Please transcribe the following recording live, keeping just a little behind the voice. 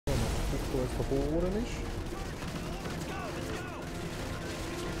wo es verboren ist.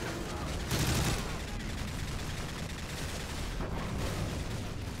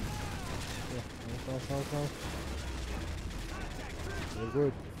 Ja, schnell. Sehr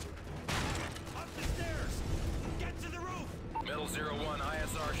gut. Metal 01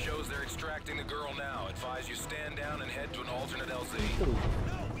 ISR shows they're extracting the girl now. Advise you stand down and head to an alternate LZ.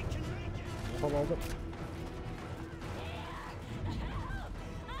 Noch einmal.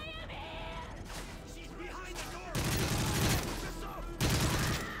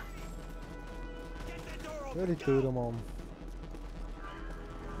 Ja, die Türen, Mann.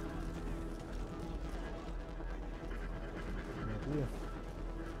 Ja,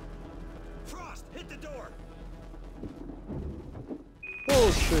 Frost, hit the door.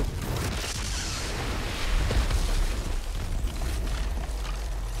 oh shit!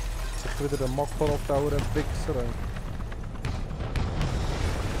 Sich wieder der Makarov-Tower Wichser rein.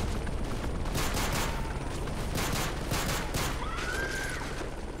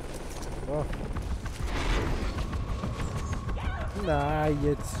 Ah. Nein,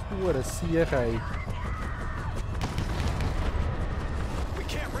 jetzt hure Sieg, ey. We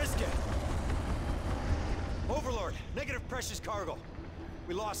can't risk it. Overlord, negative precious cargo.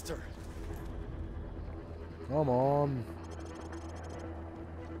 We lost her. Oh Mann.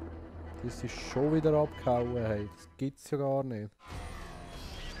 Das ist schon wieder abgehauen, hey. Das gibt's ja gar nicht.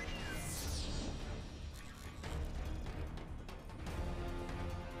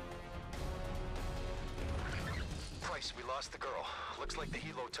 We lost the girl. Looks like the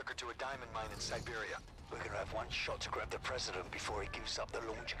helo took her to a diamond mine in Siberia. We're gonna have one shot to grab the president before he gives up the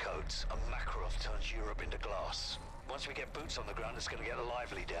launch codes, and Makarov turns Europe into glass. Once we get boots on the ground, it's gonna get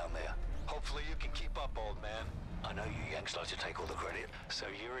lively down there. Hopefully you can keep up, old man. I know you Yanks like to take all the credit, so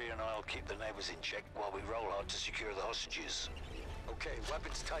Yuri and I'll keep the neighbors in check while we roll out to secure the hostages. Okay,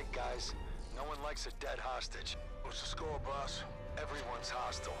 weapons tight, guys. No one likes a dead hostage. What's the score, boss? Everyone's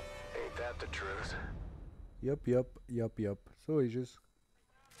hostile. Ain't that the truth? Yup. So ist es.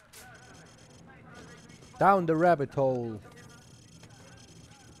 Down the rabbit hole.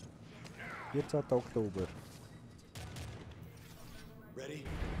 14. Oktober. Ready?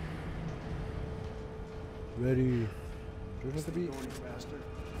 Ready. Is er dabei? Going faster.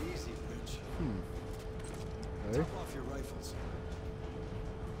 Easy, bitch. Okay. Top off your rifles.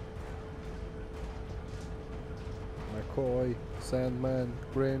 McCoy, Sandman,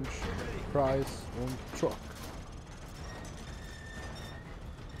 Grinch, Price und Truck.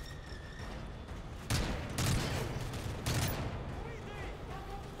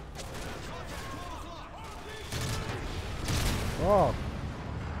 Oh!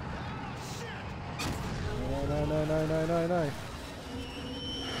 Nein.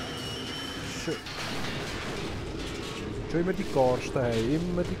 Shit. Schon immer die Garsten, hey.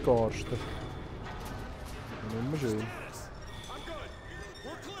 Immer die Garsten. Immer schön.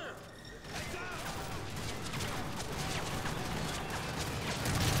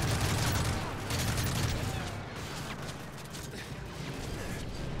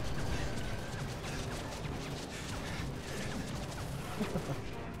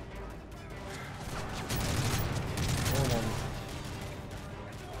 Oh Mann.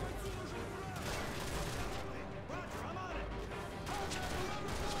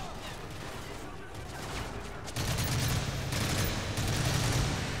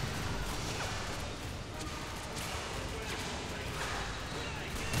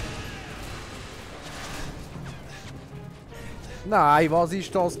 Nein, was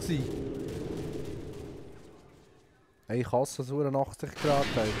ist das gewesen? Hey, ich hasse so eine 80 Grad.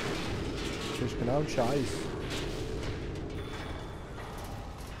 Hey. Das ist genau ein Scheiß.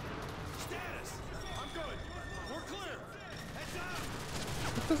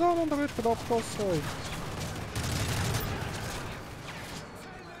 Guck das an und da wird gerade abgeschossen. Hey.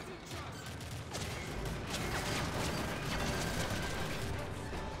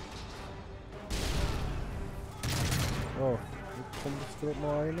 Oh, jetzt kommt jetzt gerade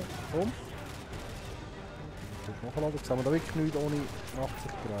noch einer. Komm. Das ist nachgeladen. Jetzt haben wir da wirklich nichts ohne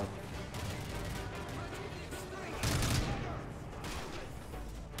 80 Grad.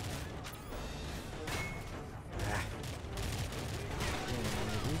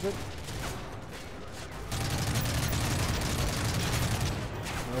 Raus.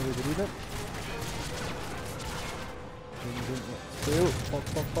 Mal wieder rein.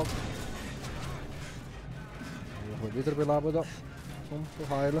 Fuck. Ich will wieder beleben da. Komm,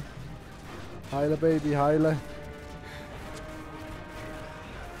 so heilen. Heilen, Baby, heilen.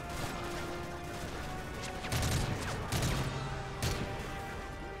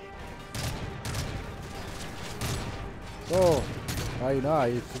 So. Nein,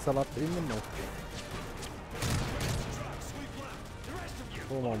 nein, der Salat immer noch.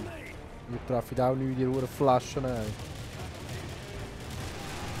 Oh Mann. Wir treffen auch nicht die rohen Flaschen ein.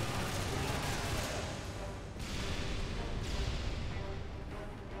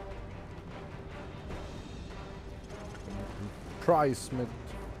 Price mit.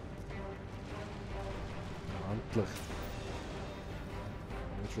 Endlich.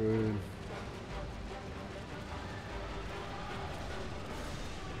 Ja, schön.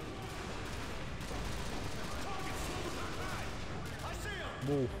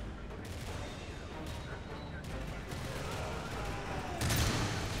 Wo?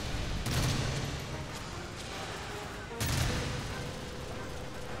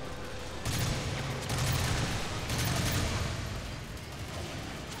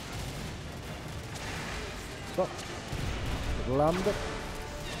 So. Landen.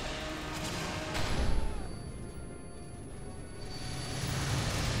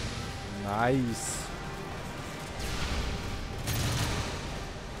 Nice.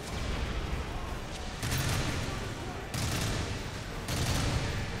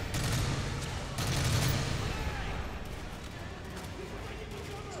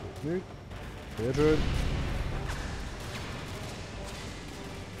 Nö. Sehr schön.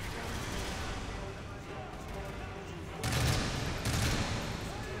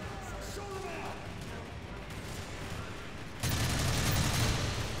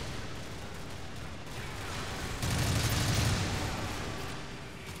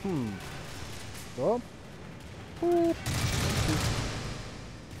 So.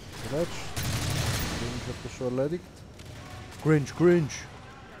 Jetzt. Ich hab das schon erledigt. Cringe.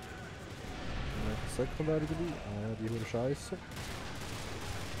 Sekundäre dabei. Die hure Scheiße.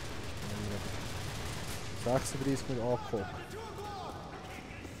 36 mit angeguckt.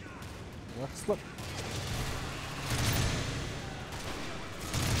 Wechseln.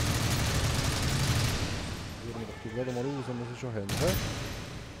 Ich gehe gerade mal raus, wenn wir sie schon haben.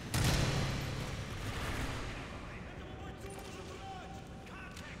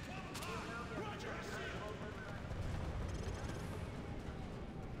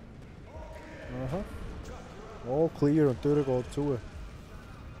 Aha. Oh, clear und die Tür geht zu.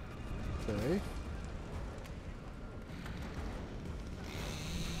 Okay.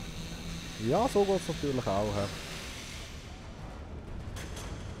 Ja, so geht es natürlich auch.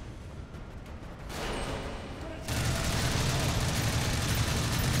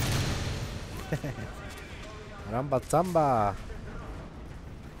 Rambazamba.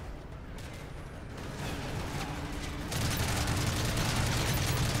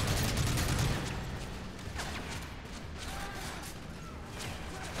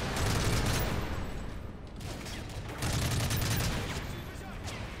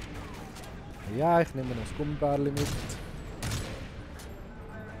 Ja, ich nehme noch das Gummibärli mit.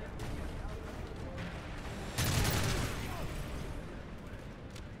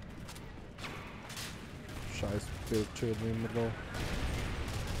 Scheiß Bildschirm immer da.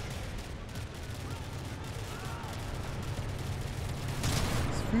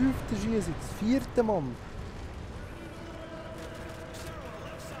 Das 5. Schießen, das 4. Mann.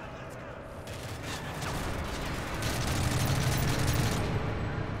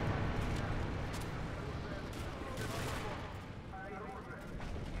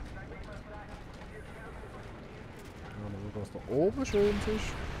 Was da oben schön ist.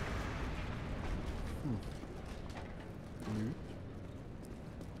 Nichts.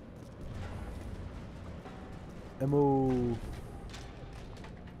 Emo.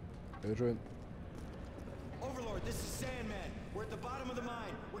 Sehr schön. Overlord, this is Sandman. We're at the bottom of the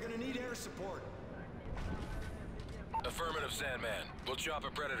mine. We're gonna need air support. Affirmative, Sandman. We'll chop a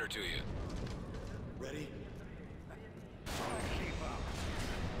predator to you. Ready?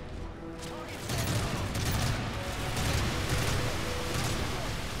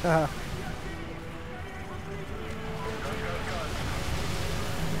 Haha.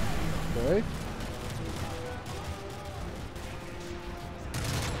 Okay.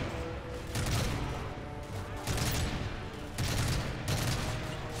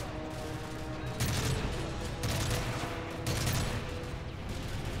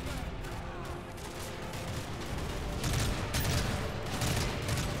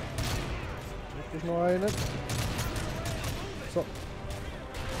 Jetzt ist noch einer. So.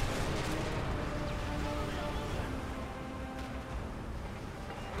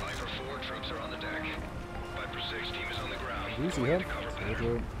 Easy, hä? Sehr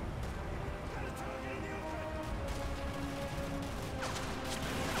schön.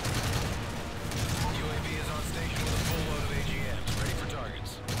 UAV is on station with a full load of AGMs, ready for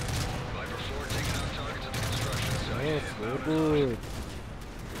targets. Viper 4 taking out targets at the construction site. Ja, sehr gut.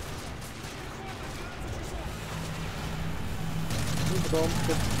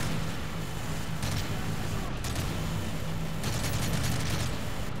 danke.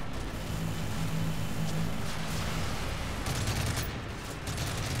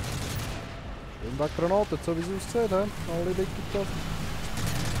 Schön weg Granaten, so wie es aussieht, he? Alle liegen das.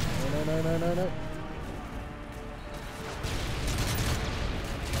 Nein, nein, nein, nein, nein.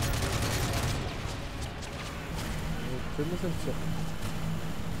 Wo sind sie?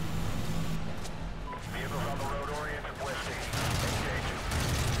 Vehicles on the road oriented west to east. Engage.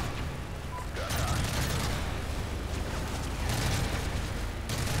 Gun hot.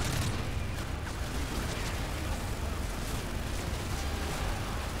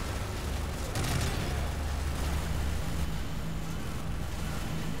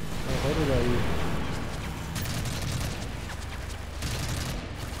 Was haben wir da hier?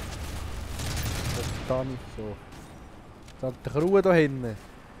 Verdammt, so. Da hat die Crew da hinten.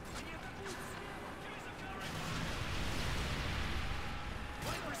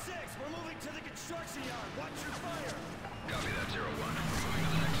 Viper 6, we're moving to the construction yard. Watch your fire. Copy that, 0-1. Moving to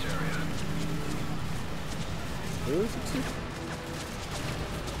the next area. Böse gewesen.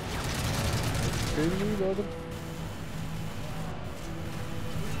 Viel nicht, oder?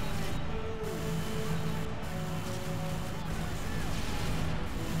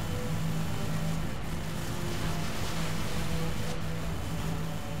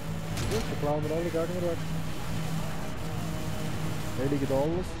 Gut, dann klauen wir alle Gegner weg. Hier liegt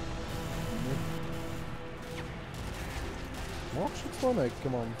alles. Was machst du jetzt da nicht,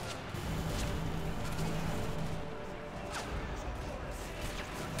 Mann?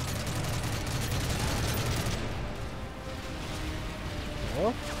 Ja.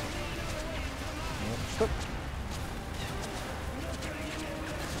 Ja, stopp.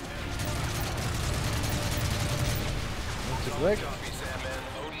 Jetzt ist weg. Copy, Sandman.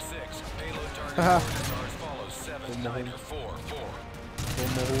 Odin 6. Payload target Haha. coordinates are as follows. 7, 9, 4, 4.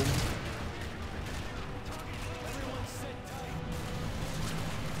 Dummer Hund. Everyone sit tight.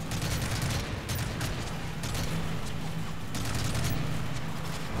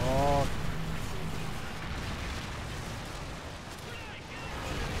 Ah.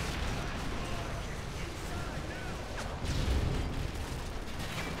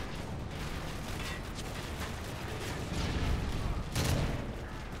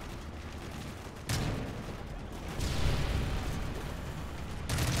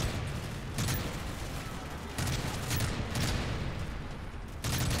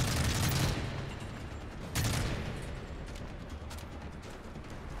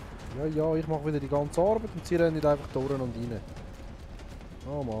 Ja, ja, ich mache wieder die ganze Arbeit und sie rennen nicht einfach durch und rein.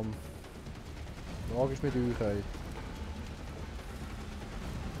 Oh Mann. Die Frage ist mit euch, ey.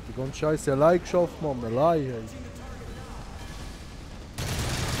 Die ganze Scheiße allein geschafft, Mann. Allein, ey.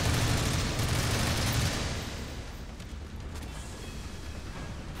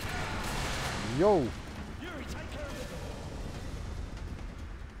 Jo! Yuri, take care of it.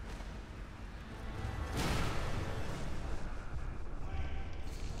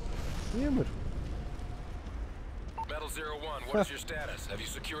 Niemand. Metal 01, what is your status? Have you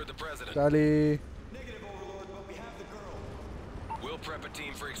secured the president? Sally. Negative, Overlord, but we have the girl. We'll prep a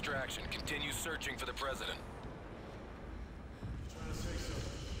team for extraction. Continue searching for the president.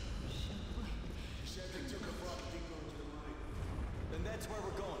 Then that's where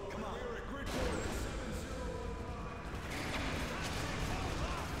we're going. Come on.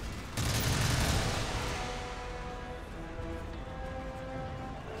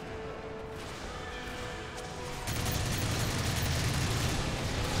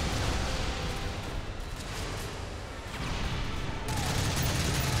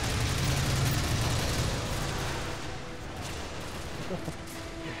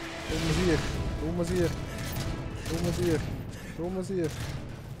 Dummer Sieg. Dummer Sieg. Dummer Sieg. Dummer Sieg.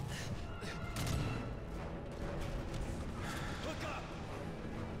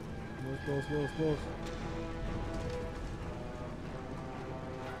 Los, los, los, los.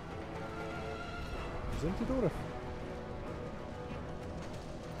 Wo sind die durch?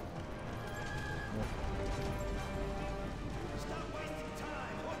 Stop wasting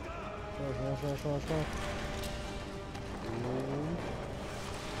time. Hook up. Schnell, schnell, schnell, schnell, schnell.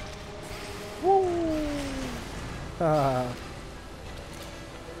 Haha.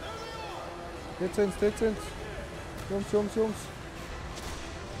 Jetzt sind's, jetzt sind's. Jungs, Jungs, Jungs.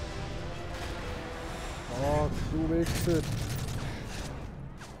 Ah, du Wichser.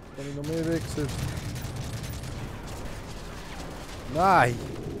 Kann ich noch mehr Wichser? Nein!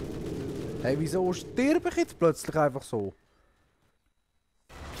 Hey, wieso sterbe ich jetzt plötzlich einfach so?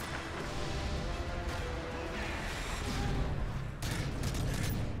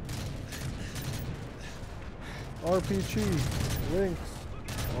 RPG. Links.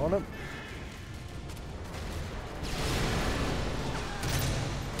 Vorne.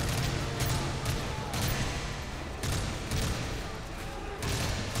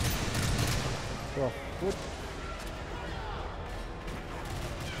 So, gut.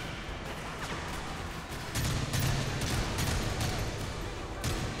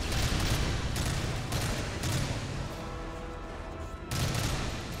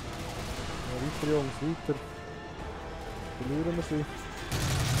 Weiter, Jungs, weiter. Verlieren wir sie.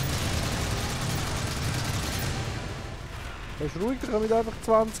 Das ist ruhig, da können wir einfach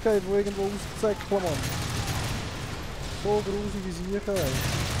 20 geben, die irgendwo auszäckeln, Mann. So grusig wie sie können.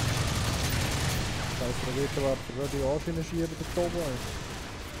 Das heisst, der Wettbewerber gerade die Arschschiene schieben, der Tobo.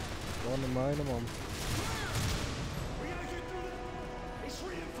 Gar nicht meinen, Mann.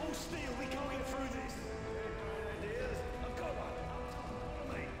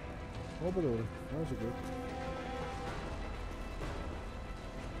 Oben durch, also gut.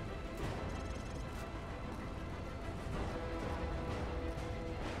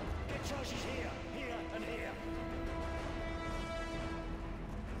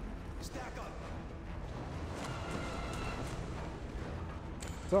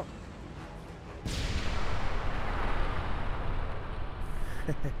 So.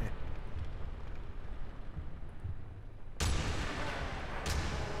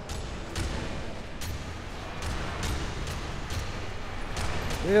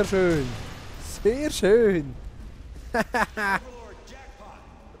 Sehr schön. Sehr schön.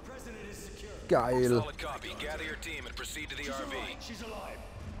 Geil.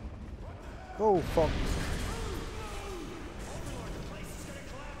 Oh fuck.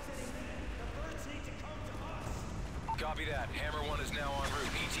 Copy that. Hammer 1 is now en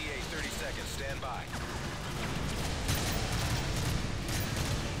route. ETA 30 seconds. Stand by.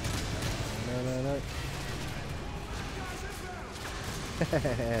 No.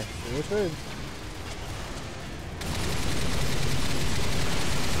 Sehr schön.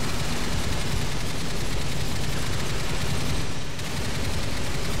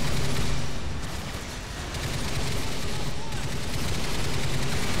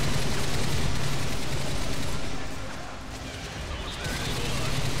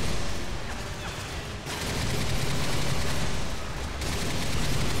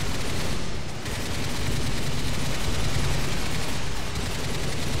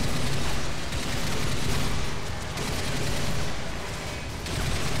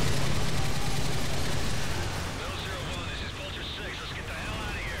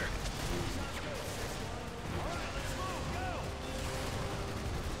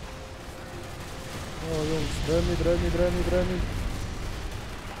 Oh Jungs, dreh mich.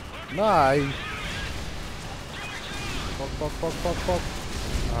 Nein! Fuck.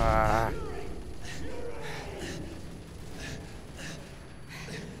 Ah.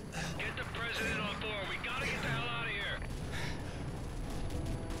 Get the president on board. We gotta get the hell out of here.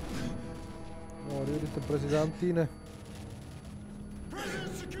 Oh, rührt der Präsident rein.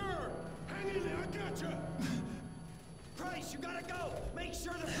 President secure! Hang in there, I got you! Price, you gotta go! Make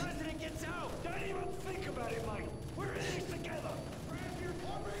sure the president gets out! Don't even think about it, Mike! We're in this together! Grab your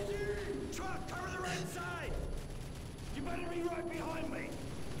RPG! Truck, cover the right side! You better be right behind me!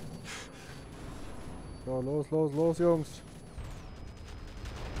 So, los, Jungs.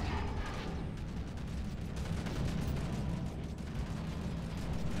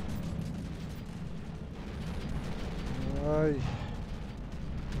 Nein.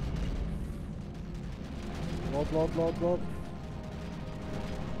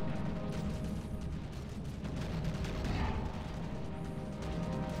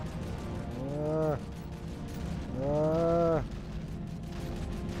 Lad.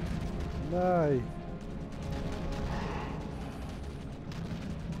 Nein.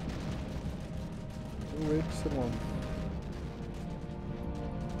 Du Wichser, Mann.